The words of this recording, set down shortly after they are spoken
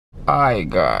Hi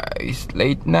guys,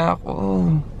 late na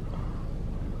ako.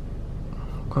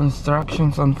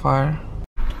 Construction's on fire.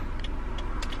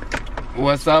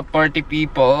 What's up party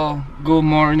people? Good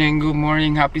morning,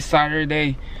 happy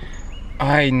Saturday.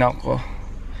 Ay nako,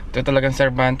 ito talagang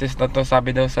Cervantes na to.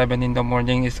 Sabi daw 7 in the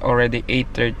morning, is already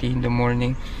 8:30 in the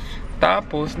morning.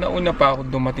 Tapos nauna pa ako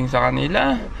dumating sa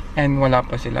kanila and wala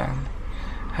pa sila.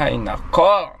 Ay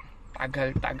nako,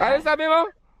 tagal. Ano sabi mo?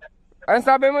 Ano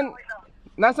sabi mo?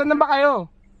 Nasaan na ba kayo?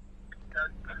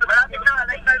 Malapit na,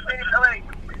 like 5 minutes away.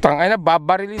 Tangay na,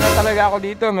 babarili na talaga ako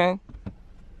dito, man.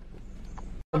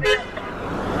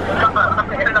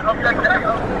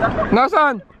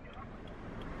 Nasaan?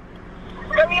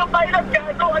 Kami yung pilot,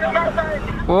 gato, anong nasaan?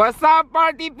 What's up,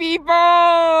 party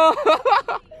people?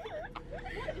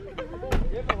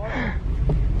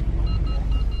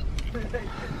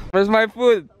 Where's my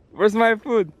food? Where's my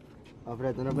food?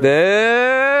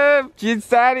 Damn! Cheese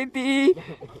sanity!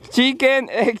 Chicken,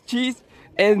 egg, cheese,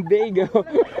 and bagel.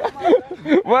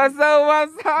 What's up?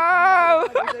 What's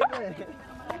up?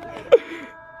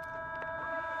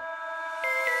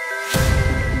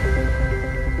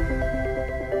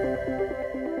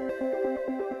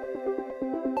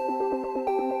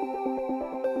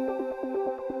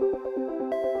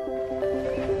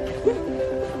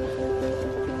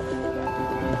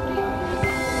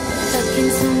 Look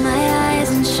into my eyes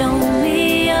and show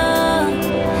me your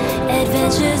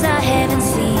adventures I haven't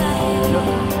seen.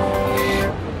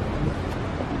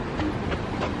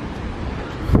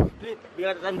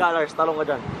 Bigyan $10, talong ka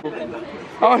dyan.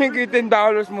 Ako yung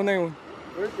 $10 mo na yun.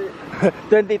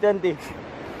 20.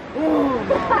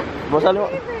 Masalo.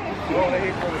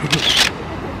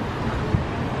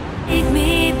 Take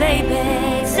me, baby,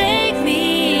 take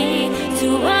me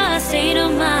to a state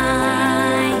of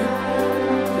mind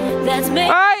that's made.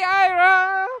 Hi, AYRA!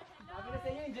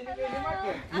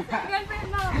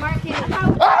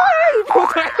 Ay!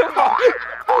 Puta ka!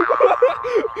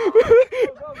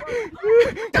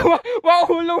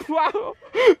 Mahulong pa ako!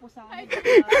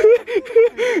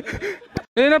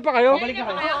 Ano na pa kayo? Pabalik na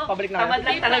kayo. Tamad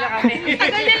lang talaga kami.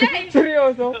 Tagal nila eh.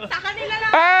 Seryoso? Sa kanila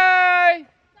lang. Hi!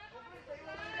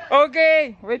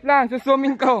 Okay, wait lang,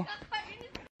 susuming ko.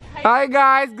 Hi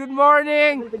guys, good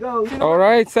morning!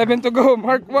 Alright, 7 to go,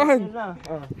 mark 1.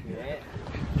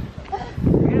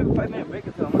 5-minute break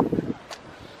ito.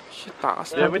 Shit,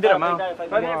 taas Yeah, na. we did a mount.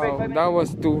 Wow, that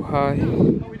was too high.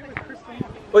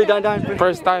 Uy, dahan.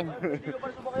 First time.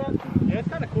 Yeah, it's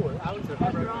kind of cool. I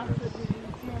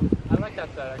like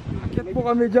that side. Akit po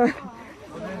kami dyan.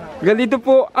 Ganito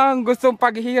po ang gustong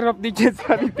paghihirap ni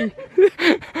Jessa.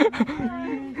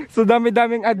 So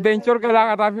dami-daming adventure,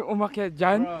 kailangan namin umakyat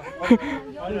dyan.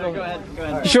 Go ahead.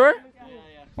 Sure?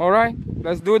 Alright,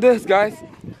 let's do this guys.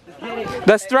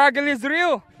 The struggle is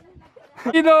real.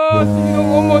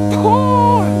 Sinong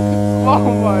umutot?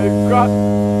 Oh my God.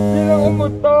 Sinong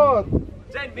umutot?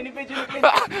 Chen, binibidyo ni Clint.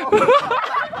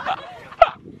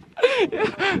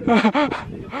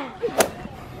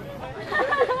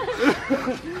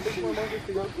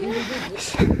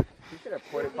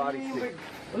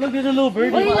 Look, there's a little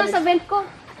birdie. Uy, nasa vent ko.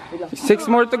 6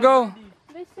 more to go.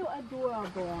 They're so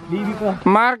adorable. Baby pa.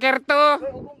 Marker to.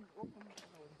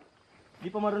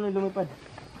 Di pa marunong lumipad.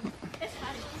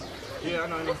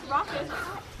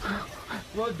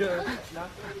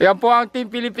 Yan po ang Team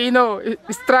Filipino.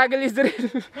 Struggle is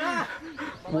real.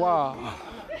 Wow.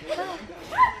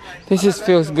 This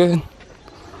feels good.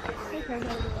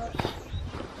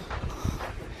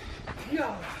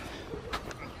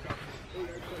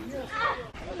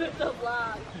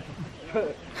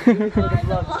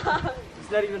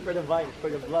 It's not even for the vine, it's for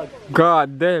the vlog.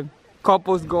 God damn.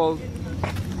 Couples gold.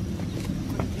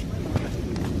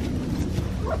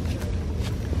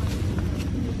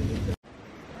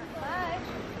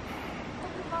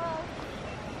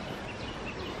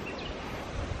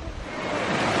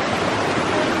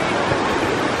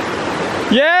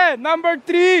 Yeah, number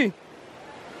 3.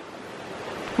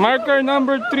 Marker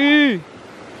number 3.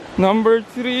 Number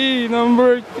 3.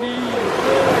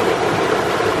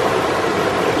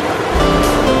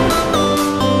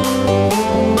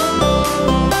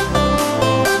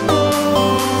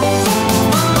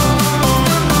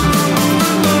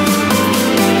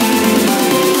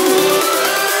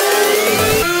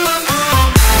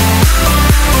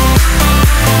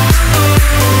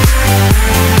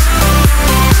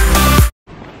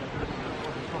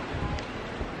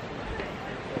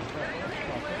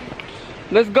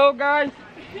 Let's go, guys.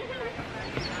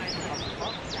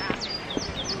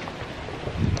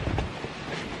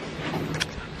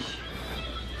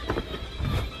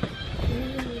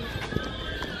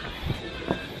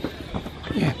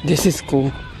 Yeah, this is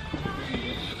cool.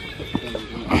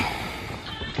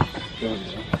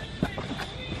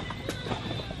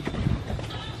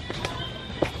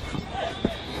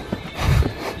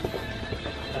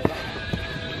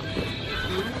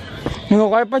 Ano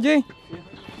kaya pa, Jay?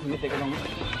 Hindi, teka lang.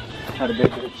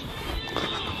 Harder bridge.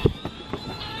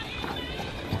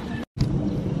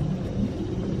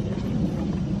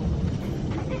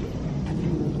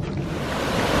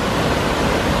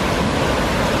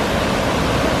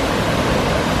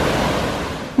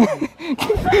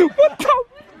 What the?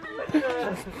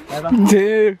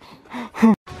 Dude.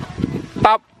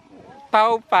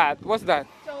 Tau pat. What's that?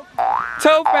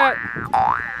 Tau pat.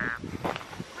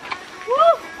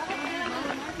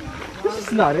 This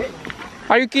is not it.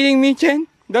 Are you kidding me, Chen?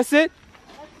 That's it?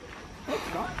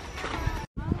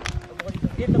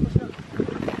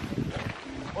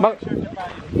 Bak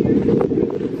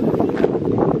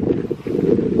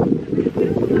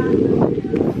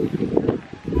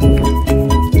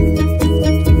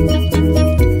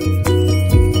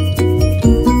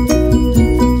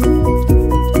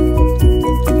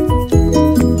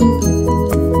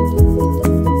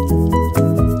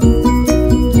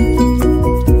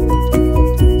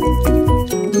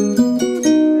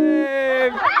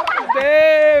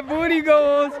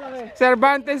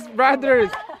Cervantes Brothers.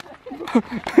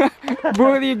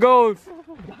 Bully goals.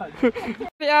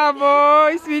 Yeah,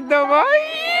 boy. Sweet naman.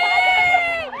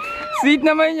 Sweet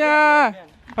naman niya.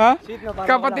 Ha? Sweet na,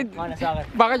 Kapatid. Mana sa akin.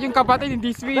 Bakit yung kapatid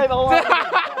hindi sweet? Ay, baka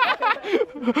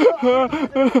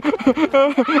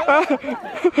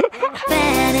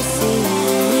Fantasy.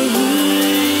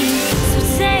 So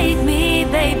take me,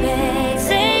 baby,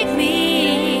 take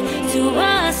me to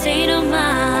a state of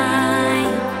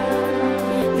mind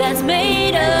that's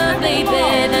made up, baby,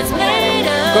 that's made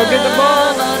up. Go get the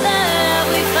ball. Of all that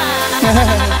we find.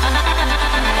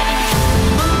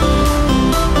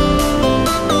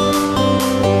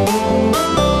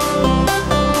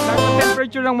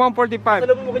 Temperature ng 145.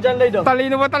 Talabong mo ko dyan, Lloyd.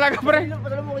 Talino ba talaga, pre?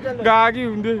 Talabong mo ko dyan, Lloyd. Gagi,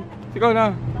 hindi. Ikaw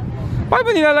na. Paano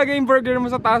ba nilalagay yung burger mo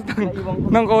sa taas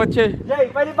ng kotse? Jay,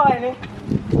 pwede pa kayo, eh?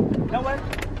 Naman?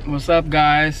 What's up,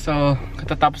 guys? So,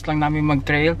 katatapos lang namin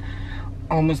mag-trail.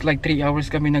 Almost like 3 hours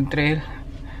kami nag-trail.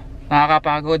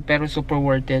 Nakakapagod pero super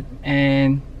worth it.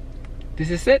 And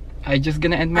this is it. I just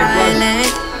gonna end my vlog.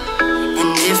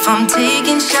 And if I'm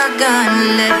taking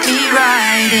shotgun, let me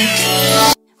ride it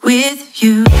with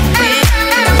you.